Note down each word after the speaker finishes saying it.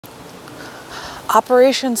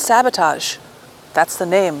Operation Sabotage. That's the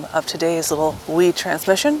name of today's little wee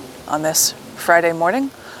transmission on this Friday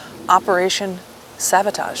morning. Operation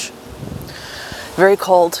Sabotage. Very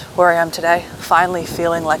cold where I am today. Finally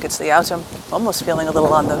feeling like it's the autumn. Almost feeling a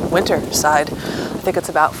little on the winter side. I think it's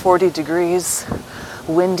about 40 degrees,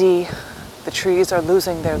 windy. The trees are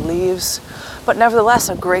losing their leaves. But nevertheless,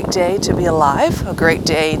 a great day to be alive, a great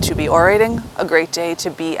day to be orating, a great day to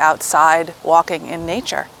be outside walking in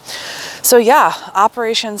nature. So yeah,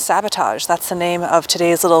 Operation Sabotage, that's the name of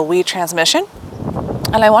today's little wee transmission.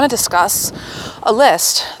 And I want to discuss a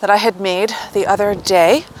list that I had made the other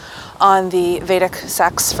day on the Vedic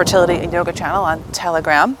Sex, Fertility and Yoga channel on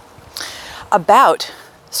Telegram about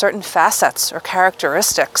certain facets or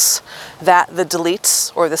characteristics that the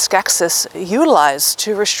deletes or the skeksis utilize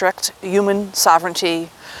to restrict human sovereignty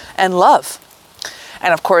and love.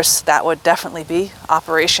 And of course, that would definitely be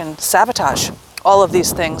Operation Sabotage. All of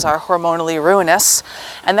these things are hormonally ruinous,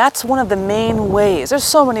 and that's one of the main ways. There's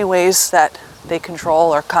so many ways that they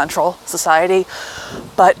control society,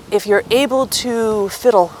 but if you're able to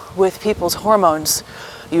fiddle with people's hormones,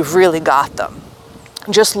 you've really got them.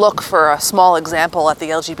 Just look for a small example at the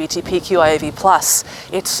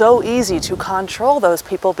LGBTQIAV+. It's so easy to control those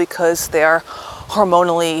people because they're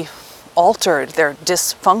hormonally altered, they're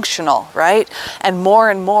dysfunctional, right? And more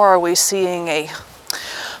are we seeing a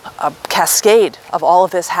cascade of all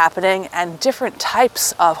of this happening, and different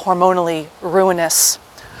types of hormonally ruinous,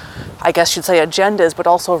 I guess you'd say, agendas, but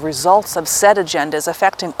also results of said agendas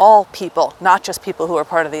affecting all people, not just people who are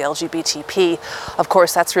part of the LGBTP. Of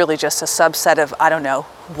course, that's really just a subset of,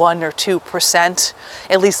 1 or 2%.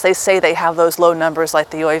 At least they say they have those low numbers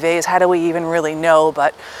like the OIVs. How do we even really know?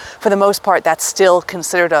 But for the most part, that's still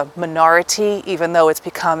considered a minority, even though it's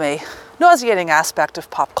become a nauseating aspect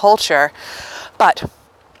of pop culture. But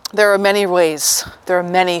there are many ways, there are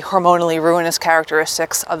many hormonally ruinous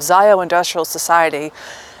characteristics of Zio-industrial society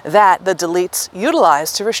that the deletes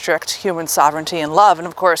utilize to restrict human sovereignty and love. And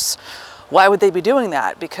of course, why would they be doing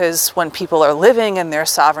that? Because when people are living in their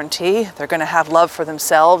sovereignty, they're going to have love for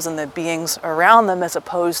themselves and the beings around them, as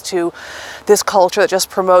opposed to this culture that just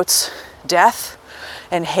promotes death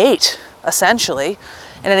and hate, essentially.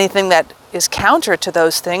 And anything that is counter to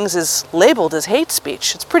those things is labeled as hate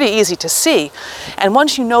speech. It's pretty easy to see. And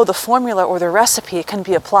once you know the formula or the recipe, it can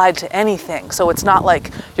be applied to anything. So it's not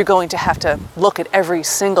like you're going to have to look at every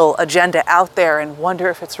single agenda out there and wonder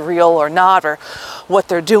if it's real or not, or what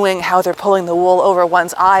they're doing, how they're pulling the wool over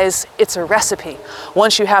one's eyes. It's a recipe.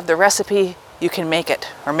 Once you have the recipe, you can make it,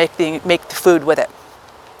 or make the food with it.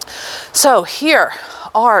 So here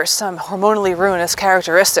are some hormonally ruinous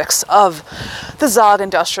characteristics of the Zog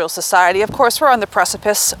industrial society. Of course, we're on the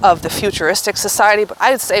precipice of the futuristic society, but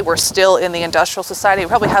I'd say we're still in the industrial society. We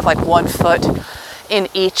probably have like 1 foot in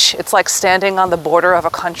each. It's like standing on the border of a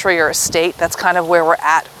country or a state. That's kind of where we're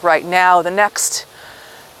at right now. The next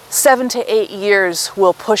 7 to 8 years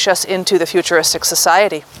will push us into the futuristic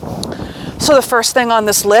society. So the first thing on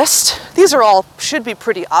this list, these are all, should be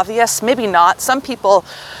pretty obvious, maybe not. Some people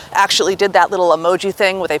actually did that little emoji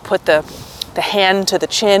thing where they put the hand to the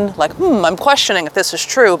chin, like, I'm questioning if this is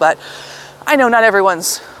true, but I know not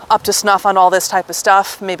everyone's up to snuff on all this type of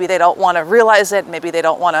stuff. Maybe they don't want to realize it. Maybe they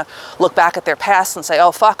don't want to look back at their past and say,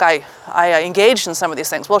 oh, fuck, I engaged in some of these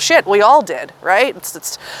things. Well, shit, we all did, right?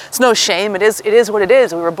 It's no shame. It is what it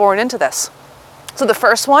is. We were born into this. So the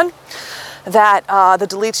first one that the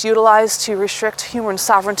deletes utilize to restrict human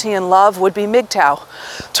sovereignty and love would be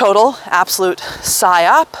MGTOW. Total, absolute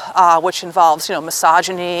psyop, which involves,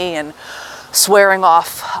 misogyny and swearing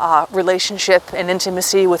off relationship and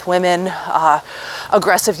intimacy with women,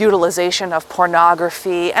 aggressive utilization of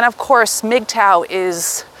pornography. And of course, MGTOW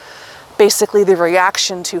is basically the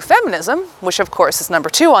reaction to feminism, which of course is number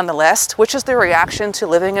 2 on the list, which is the reaction to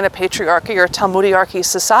living in a patriarchy or Talmudiarchy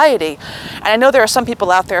society. And I know there are some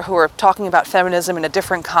people out there who are talking about feminism in a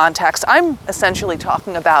different context. I'm essentially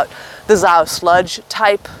talking about the Zao sludge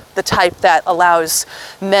type, the type that allows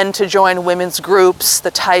men to join women's groups,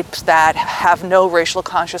 the type that have no racial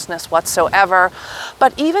consciousness whatsoever.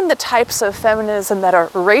 But even the types of feminism that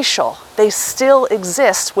are racial, they still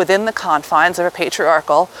exist within the confines of a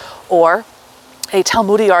patriarchal or a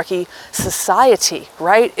Talmudiarchy society,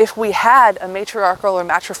 right? If we had a matriarchal or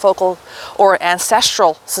matrifocal or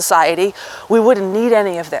ancestral society, we wouldn't need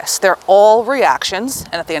any of this. They're all reactions,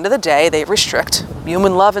 and at the end of the day, they restrict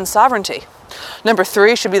human love and sovereignty. Number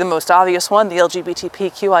 3 should be the most obvious one, the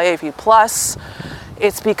LGBTQIAV+.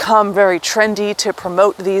 It's become very trendy to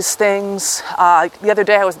promote these things. The other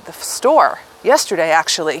day I was at the store, yesterday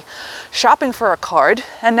actually, shopping for a card,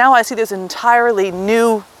 and now I see this entirely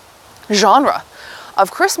new genre of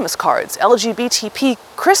Christmas cards, LGBTP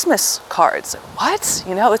Christmas cards. What?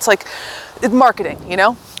 You know, it's like marketing, you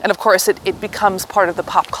know? And of course, it becomes part of the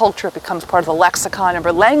pop culture, it becomes part of the lexicon.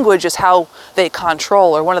 Remember, language is how they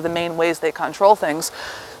control, or one of the main ways they control things.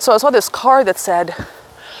 So I saw this card that said,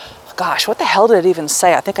 gosh, what the hell did it even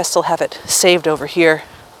say? I think I still have it saved over here.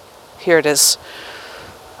 Here it is.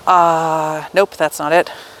 Nope, that's not it.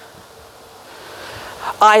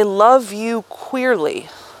 I love you queerly.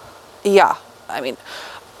 Yeah, I mean,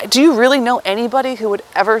 do you really know anybody who would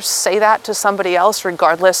ever say that to somebody else,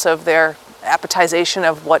 regardless of their appetization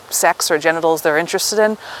of what sex or genitals they're interested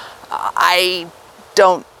in? I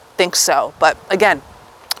don't think so. But again,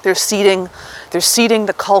 they're seeding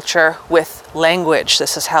the culture with language.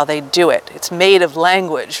 This is how they do it. It's made of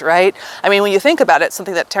language, right? I mean, when you think about it,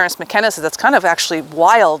 something that Terence McKenna says, that's kind of actually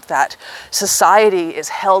wild, that society is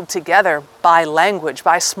held together by language,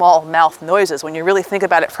 by small mouth noises. When you really think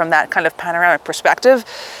about it from that kind of panoramic perspective,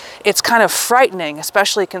 it's kind of frightening,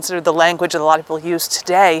 especially considered the language that a lot of people use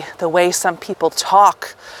today, the way some people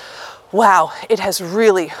talk. Wow, it has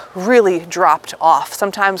really, really dropped off.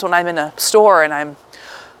 Sometimes when I'm in a store and I'm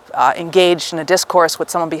engaged in a discourse with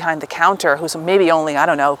someone behind the counter who's maybe only, I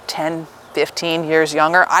don't know, 10, 15 years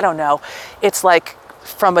younger, I don't know. It's like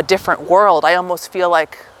from a different world. I almost feel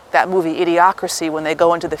like that movie Idiocracy when they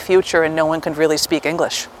go into the future and no one can really speak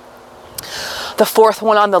English. The fourth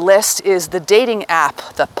one on the list is the dating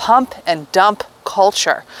app, the pump and dump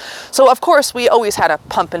culture. So of course we always had a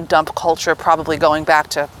pump and dump culture, probably going back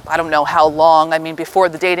to I don't know how long. I mean, before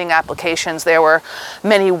the dating applications there were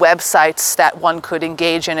many websites that one could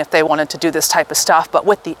engage in if they wanted to do this type of stuff. But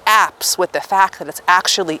with the apps, with the fact that it's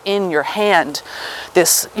actually in your hand,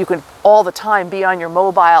 this you can all the time be on your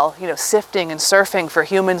mobile, you know, sifting and surfing for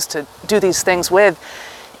humans to do these things with,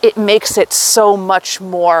 it makes it so much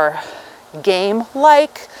more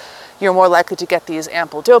game-like. You're more likely to get these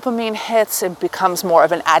ample dopamine hits. It becomes more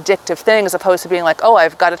of an addictive thing as opposed to being like, oh,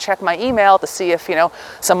 I've got to check my email to see if, you know,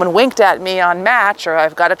 someone winked at me on Match, or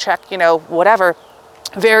I've got to check, you know, whatever.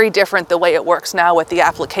 Very different the way it works now with the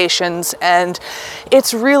applications. And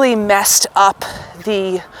it's really messed up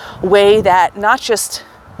the way that not just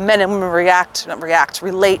men and women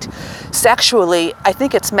relate sexually. I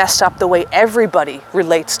think it's messed up the way everybody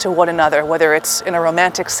relates to one another, whether it's in a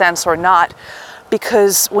romantic sense or not.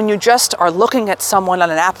 Because when you just are looking at someone on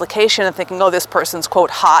an application and thinking, oh, this person's, quote,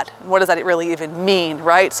 hot, what does that really even mean,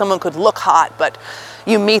 right? Someone could look hot, but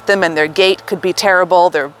you meet them and their gait could be terrible,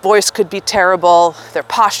 their voice could be terrible, their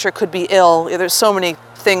posture could be ill. There's so many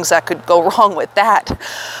things that could go wrong with that.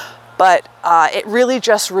 But it really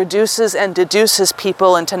just reduces and deduces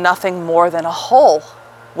people into nothing more than a whole,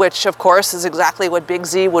 which of course is exactly what Big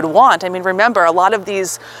Z would want. I mean, remember, a lot of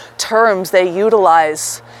these terms they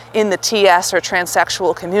utilize in the TS or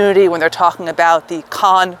transsexual community when they're talking about the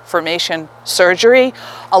confirmation surgery,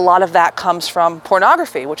 a lot of that comes from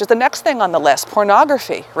pornography, which is the next thing on the list,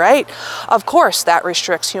 pornography, right? Of course, that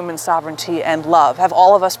restricts human sovereignty and love. Have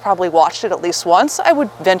all of us probably watched it at least once? I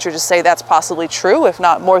would venture to say that's possibly true, if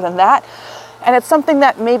not more than that. And it's something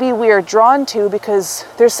that maybe we are drawn to because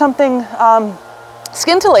there's something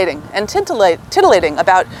scintillating and titillating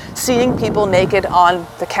about seeing people naked on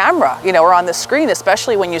the camera, you know, or on the screen,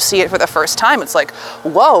 especially when you see it for the first time. It's like,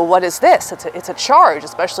 whoa, what is this? It's a charge,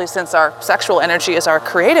 especially since our sexual energy is our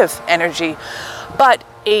creative energy. But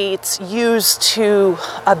it's used to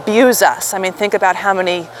abuse us. I mean, think about how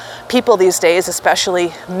many people these days,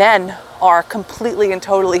 especially men, are completely and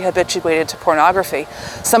totally habituated to pornography.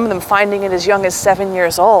 Some of them finding it as young as 7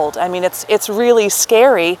 years old. I mean, it's really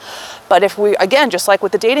scary. But if we, again, just like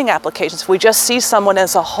with the dating applications, if we just see someone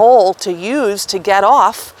as a whole to use to get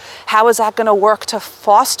off, how is that going to work to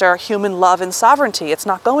foster human love and sovereignty? It's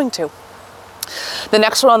not going to. The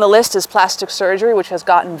next one on the list is plastic surgery, which has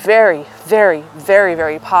gotten very, very, very,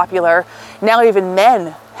 very popular. Now even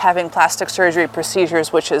men having plastic surgery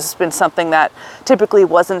procedures, which has been something that typically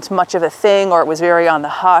wasn't much of a thing, or it was very on the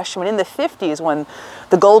hush. I mean, in the 50s, when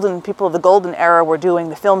the people of the golden era were doing,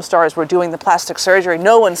 the film stars were doing the plastic surgery,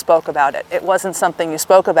 no one spoke about it. It wasn't something you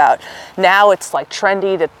spoke about. Now it's like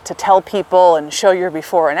trendy to tell people and show your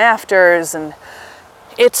before and afters, and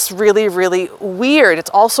it's really, really weird. It's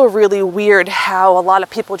also really weird how a lot of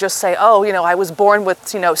people just say, oh, you know, I was born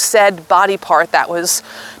with, you know, said body part that was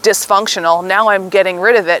dysfunctional. Now I'm getting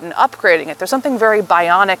rid of it and upgrading it. There's something very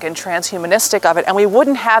bionic and transhumanistic of it. And we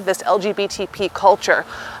wouldn't have this LGBTP culture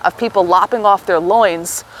of people lopping off their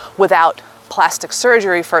loins without plastic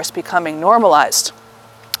surgery first becoming normalized.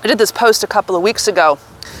 I did this post a couple of weeks ago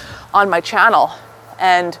on my channel,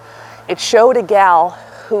 and it showed a gal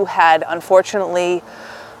who had unfortunately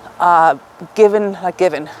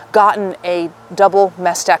gotten a double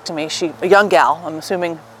mastectomy. A young gal, I'm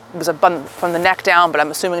assuming it was a bun from the neck down, but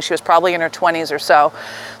I'm assuming she was probably in her 20s or so.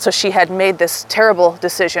 So she had made this terrible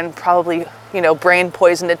decision, probably, brain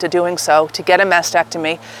poisoned into doing so, to get a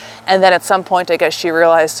mastectomy. And then at some point, I guess she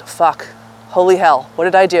realized, fuck, holy hell, what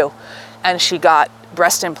did I do? And she got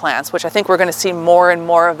breast implants, which I think we're going to see more and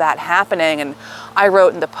more of that happening. And I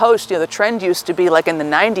wrote in the post, the trend used to be like in the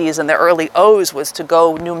 90s and the early O's was to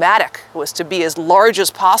go pneumatic, was to be as large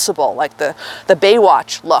as possible, like the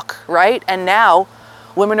Baywatch look, right? And now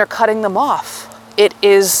women are cutting them off. It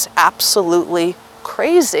is absolutely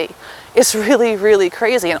crazy. It's really, really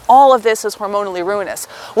crazy. And all of this is hormonally ruinous.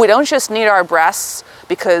 We don't just need our breasts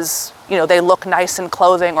because, they look nice in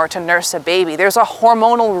clothing or to nurse a baby. There's a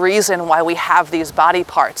hormonal reason why we have these body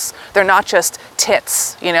parts. They're not just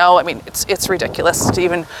tits, it's ridiculous to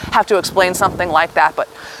even have to explain something like that. But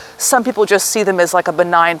some people just see them as like a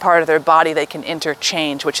benign part of their body they can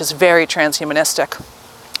interchange, which is very transhumanistic.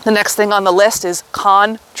 The next thing on the list is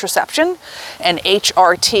contraception and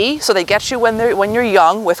HRT. So they get you when you're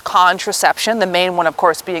young with contraception, the main one, of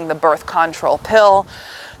course, being the birth control pill.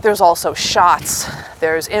 There's also shots,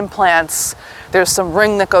 there's implants, there's some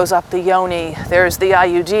ring that goes up the yoni, there's the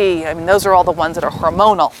IUD. Those are all the ones that are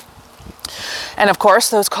hormonal. And of course,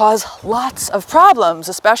 those cause lots of problems,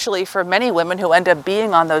 especially for many women who end up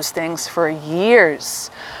being on those things for years,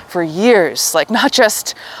 like not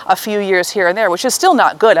just a few years here and there, which is still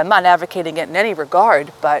not good. I'm not advocating it in any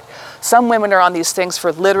regard, but some women are on these things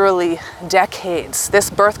for literally decades. This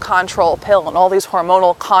birth control pill and all these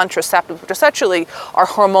hormonal contraceptives, which essentially are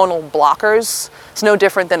hormonal blockers. It's no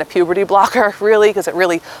different than a puberty blocker, really, because it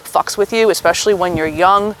really fucks with you, especially when you're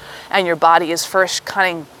young and your body is first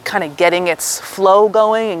kind of getting its flow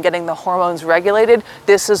going and getting the hormones regulated.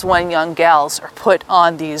 This is when young gals are put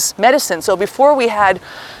on these medicines. So before we had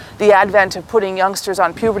the advent of putting youngsters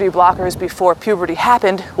on puberty blockers before puberty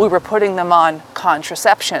happened, we were putting them on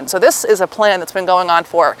contraception. So this is a plan that's been going on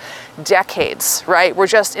for decades, right? We're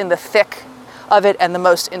just in the thick of it and the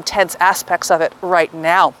most intense aspects of it right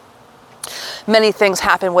now. Many things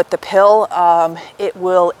happen with the pill. It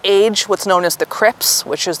will age what's known as the crypts,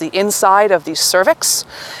 which is the inside of the cervix.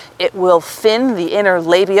 It will thin the inner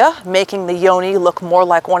labia, making the yoni look more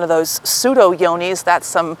like one of those pseudo-yonis that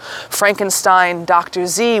some Frankenstein Dr.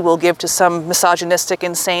 Z will give to some misogynistic,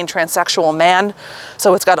 insane, transsexual man.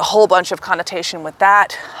 So it's got a whole bunch of connotation with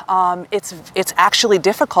that. It's actually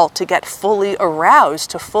difficult to get fully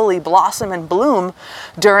aroused, to fully blossom and bloom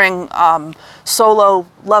during solo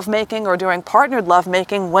lovemaking or during partnered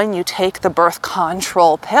lovemaking when you take the birth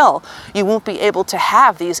control pill. You won't be able to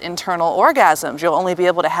have these internal orgasms. You'll only be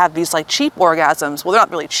able to have these like cheap orgasms. Well, they're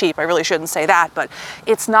not really cheap. I really shouldn't say that, but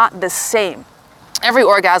it's not the same. Every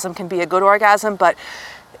orgasm can be a good orgasm, but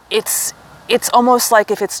it's almost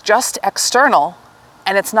like if it's just external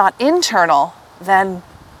and it's not internal, then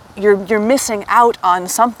you're missing out on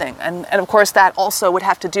something. And of course that also would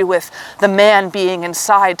have to do with the man being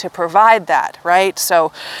inside to provide that, right?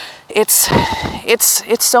 So it's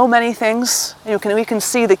so many things. We can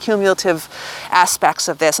see the cumulative aspects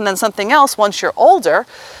of this. And then something else, once you're older,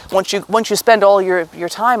 once you spend all your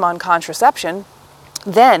time on contraception,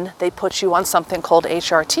 then they put you on something called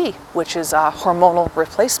HRT, which is hormonal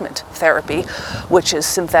replacement therapy, which is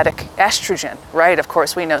synthetic estrogen, right? Of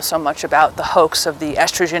course, we know so much about the hoax of the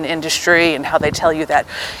estrogen industry and how they tell you that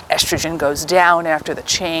estrogen goes down after the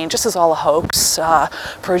change. This is all a hoax.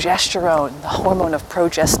 Progesterone, the hormone of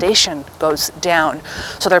progestation, goes down.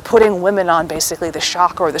 So they're putting women on basically the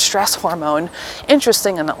shock or the stress hormone.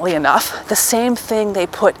 Interestingly enough, the same thing they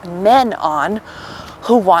put men on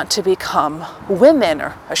who want to become women,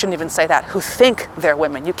 or I shouldn't even say that, who think they're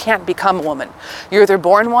women. You can't become a woman. You're either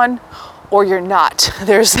born one or you're not.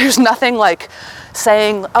 There's nothing like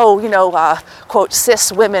saying, quote,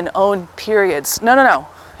 cis women own periods. No.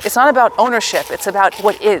 It's not about ownership. It's about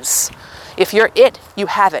what is. If you're it, you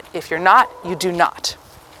have it. If you're not, you do not.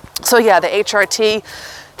 So yeah, the HRT,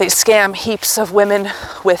 they scam heaps of women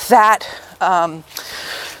with that.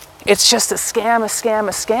 It's just a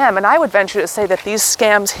scam. And I would venture to say that these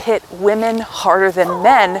scams hit women harder than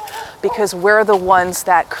men because we're the ones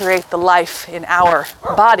that create the life in our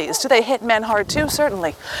bodies. Do they hit men hard too?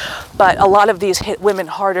 Certainly. But a lot of these hit women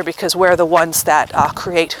harder because we're the ones that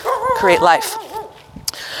create life.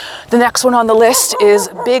 The next one on the list is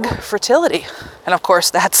big fertility. And of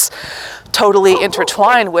course, that's totally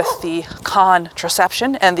intertwined with the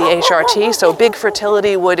contraception and the HRT. So big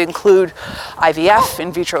fertility would include IVF,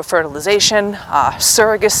 in vitro fertilization,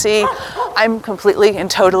 surrogacy. I'm completely and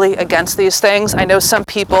totally against these things. I know some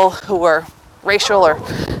people who are racial or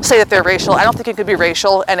say that they're racial. I don't think you could be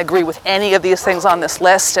racial and agree with any of these things on this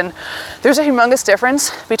list. And there's a humongous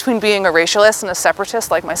difference between being a racialist and a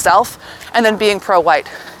separatist like myself and then being pro-white.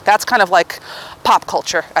 That's kind of like pop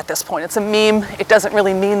culture at this point. It's a meme. It doesn't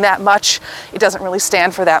really mean that much. It doesn't really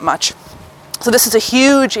stand for that much. So this is a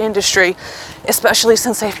huge industry, especially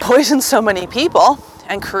since they've poisoned so many people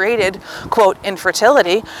and created, quote,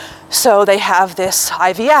 infertility. So they have this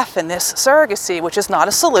IVF and this surrogacy, which is not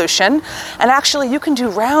a solution. And actually you can do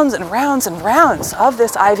rounds and rounds and rounds of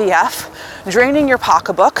this IVF, draining your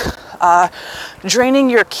pocketbook, draining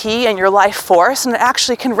your ki and your life force, and it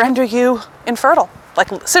actually can render you infertile.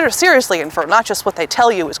 Like seriously infertile, not just what they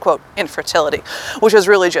tell you is, quote, infertility, which is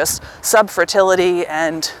really just subfertility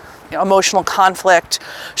and emotional conflict,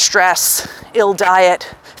 stress, ill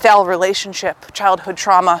diet, foul relationship, childhood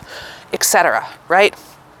trauma, etc., right?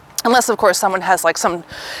 Unless, of course, someone has like some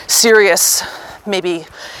serious, maybe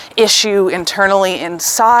issue internally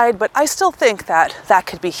inside, but I still think that that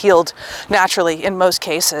could be healed naturally in most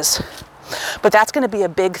cases. But that's going to be a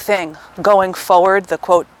big thing going forward, the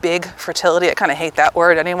quote, big fertility. I kind of hate that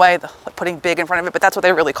word anyway, putting big in front of it, but that's what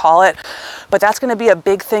they really call it. But that's going to be a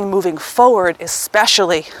big thing moving forward,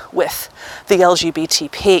 especially with the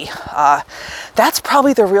LGBTP. That's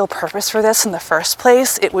probably the real purpose for this in the first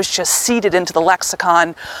place. It was just seeded into the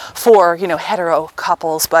lexicon for, hetero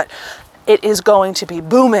couples, but it is going to be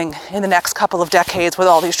booming in the next couple of decades with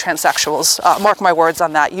all these transsexuals. Mark my words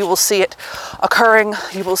on that. You will see it occurring.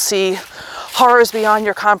 You will see horrors beyond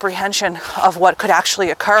your comprehension of what could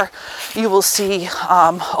actually occur. You will see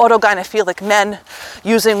autogynephilic men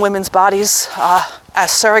using women's bodies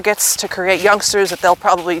as surrogates to create youngsters that they'll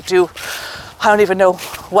probably do. I don't even know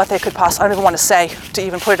what they could possibly, I don't even want to say to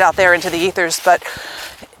even put it out there into the ethers, but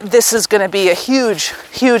this is going to be a huge,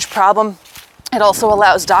 huge problem. It also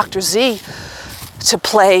allows Dr. Z to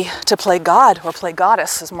play God, or play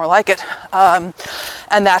goddess is more like it. And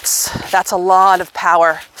that's a lot of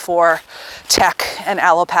power for tech and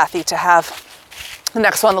allopathy to have. The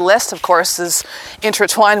next one on the list, of course, is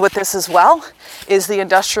intertwined with this as well, is the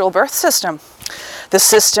industrial birth system. The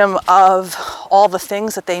system of all the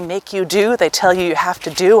things that they make you do, they tell you have to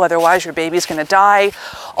do, otherwise your baby's going to die,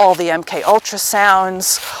 all the MK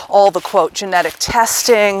ultrasounds, all the, quote, genetic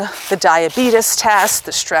testing, the diabetes test,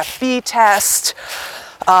 the strep B test,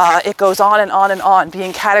 it goes on and on and on,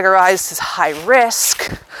 being categorized as high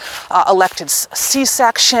risk, elected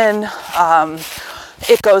C-section,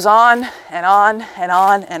 it goes on and on and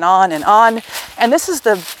on and on and on. And this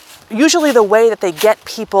is usually the way that they get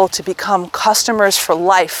people to become customers for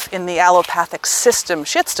life in the allopathic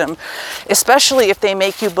shitstem, especially if they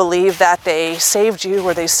make you believe that they saved you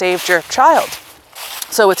or they saved your child.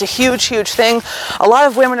 So it's a huge, huge thing. A lot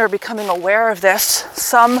of women are becoming aware of this.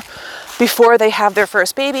 Some before they have their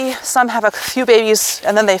first baby, some have a few babies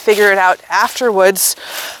and then they figure it out afterwards,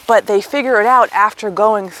 but they figure it out after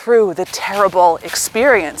going through the terrible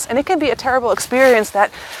experience. And it can be a terrible experience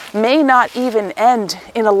that may not even end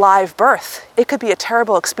in a live birth. It could be a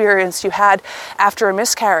terrible experience you had after a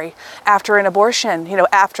miscarry, after an abortion,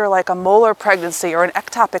 after like a molar pregnancy or an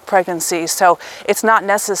ectopic pregnancy. So it's not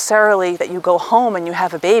necessarily that you go home and you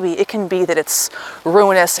have a baby. It can be that it's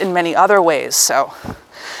ruinous in many other ways. So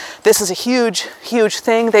this is a huge, huge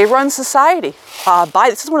thing. They run society.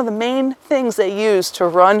 This is one of the main things they use to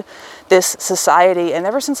run this society. And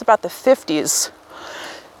ever since about the 50s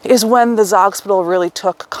is when the Zogspittal really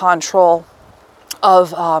took control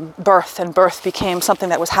of birth, and birth became something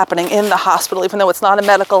that was happening in the hospital, even though it's not a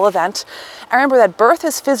medical event. I remember that birth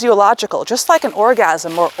is physiological, just like an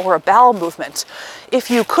orgasm or a bowel movement.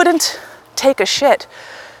 If you couldn't take a shit,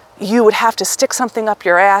 you would have to stick something up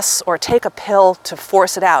your ass or take a pill to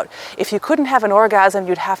force it out. If you couldn't have an orgasm,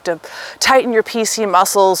 you'd have to tighten your PC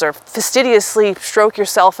muscles or fastidiously stroke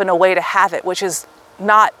yourself in a way to have it, which is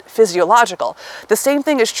not physiological. The same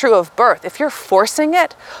thing is true of birth. If you're forcing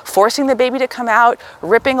the baby to come out,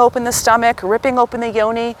 ripping open the stomach, ripping open the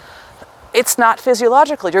yoni, it's not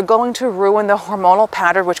physiological. You're going to ruin the hormonal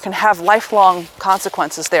pattern, which can have lifelong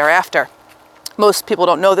consequences thereafter. Most people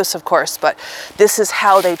don't know this, of course, but this is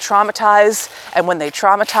how they traumatize. And when they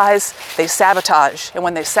traumatize, they sabotage. And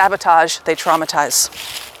when they sabotage, they traumatize.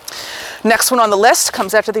 Next one on the list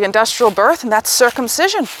comes after the industrial birth, and that's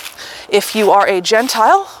circumcision. If you are a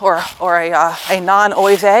Gentile or a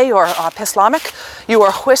non-Oive or Islamic, you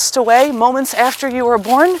are whisked away moments after you were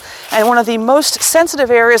born, and one of the most sensitive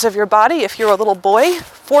areas of your body, if you're a little boy,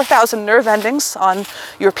 4,000 nerve endings on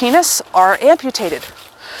your penis are amputated.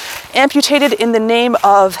 amputated in the name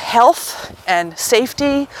of health and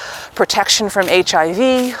safety, protection from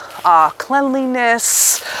HIV,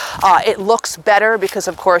 cleanliness. It looks better because,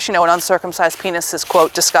 of course, you know, an uncircumcised penis is,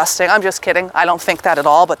 quote, disgusting. I'm just kidding. I don't think that at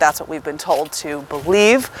all, but that's what we've been told to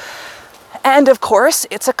believe. And of course,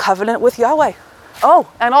 it's a covenant with Yahweh.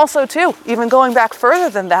 Oh, and also too, even going back further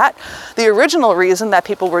than that, the original reason that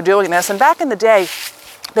people were doing this, and back in the day,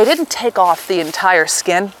 they didn't take off the entire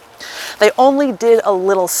skin. They only did a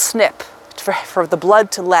little snip for the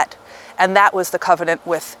blood to let, and that was the covenant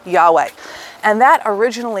with Yahweh. And that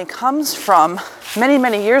originally comes from many,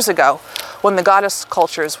 many years ago when the goddess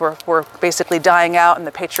cultures were basically dying out and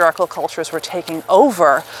the patriarchal cultures were taking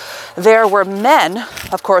over. There were men,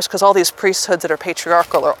 of course, because all these priesthoods that are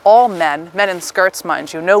patriarchal are all men in skirts,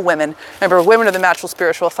 mind you, no women. Remember, women are the natural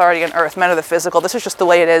spiritual authority on earth, men are the physical. This is just the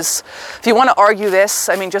way it is. If you want to argue this,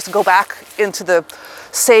 I mean, just go back into the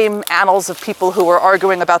same annals of people who were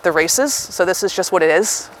arguing about the races. So this is just what it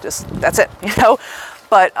is. Just, that's it, you know?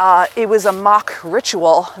 But it was a mock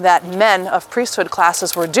ritual that men of priesthood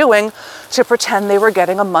classes were doing to pretend they were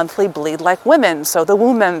getting a monthly bleed like women. So the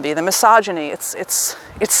womb envy, the misogyny, it's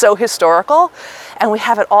so historical, and we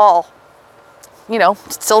have it all, you know,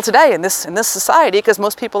 still today in this society because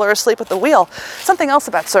most people are asleep at the wheel. Something else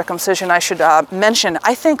about circumcision I should mention.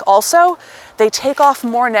 I think also they take off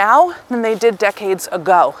more now than they did decades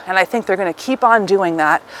ago, and I think they're going to keep on doing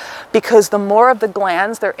that because the more of the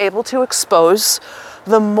glands they're able to expose,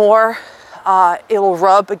 the more it'll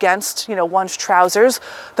rub against, you know, one's trousers,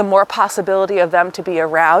 the more possibility of them to be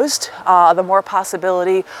aroused, the more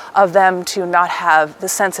possibility of them to not have the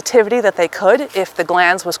sensitivity that they could if the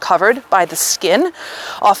glans was covered by the skin.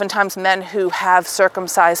 Oftentimes men who have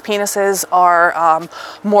circumcised penises are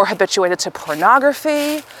more habituated to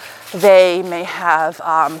pornography. They may have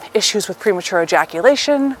issues with premature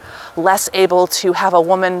ejaculation, less able to have a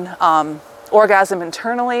woman orgasm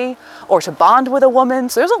internally or to bond with a woman.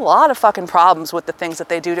 So there's a lot of fucking problems with the things that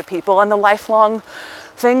they do to people and the lifelong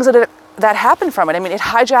things that happen from it. I mean, it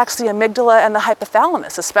hijacks the amygdala and the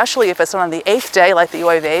hypothalamus, especially if it's on the 8th day like the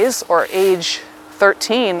Oives or age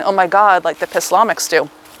 13, oh my God, like the Islamics do.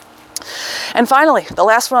 And finally, the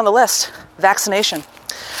last one on the list, vaccination.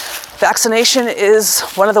 Vaccination is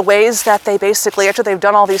one of the ways that they basically, after they've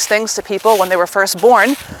done all these things to people when they were first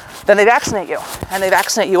born, then they vaccinate you, and they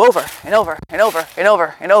vaccinate you over and over and over and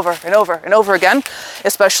over and over and over and over again,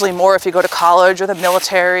 especially more if you go to college or the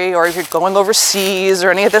military or if you're going overseas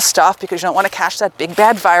or any of this stuff because you don't want to catch that big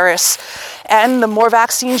bad virus. And the more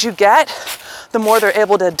vaccines you get, the more they're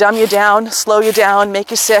able to dumb you down, slow you down,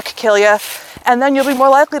 make you sick, kill you, and then you'll be more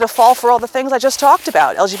likely to fall for all the things I just talked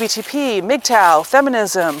about. LGBTP, MGTOW,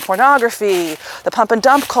 feminism, pornography, the pump and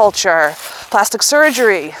dump culture, plastic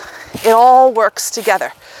surgery. It all works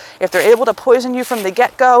together. If they're able to poison you from the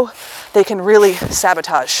get-go, they can really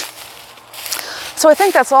sabotage. So I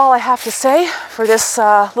think that's all I have to say for this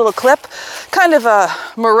little clip. Kind of a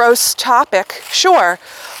morose topic, sure,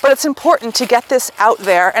 but it's important to get this out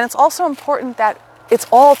there, and it's also important that it's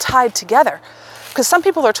all tied together. Because some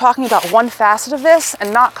people are talking about one facet of this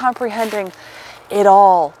and not comprehending it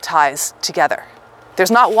all ties together.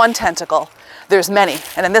 There's not one tentacle, there's many.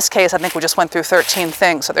 And in this case, I think we just went through 13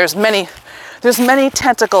 things. So there's many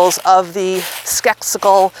tentacles of the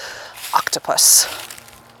skexical octopus.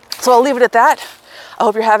 So I'll leave it at that. I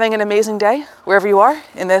hope you're having an amazing day wherever you are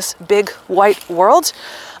in this big white world.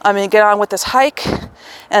 I'm gonna get on with this hike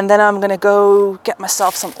and then I'm gonna go get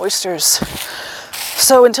myself some oysters.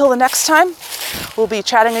 So until the next time, we'll be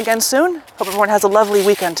chatting again soon. Hope everyone has a lovely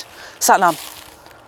weekend. Satnam.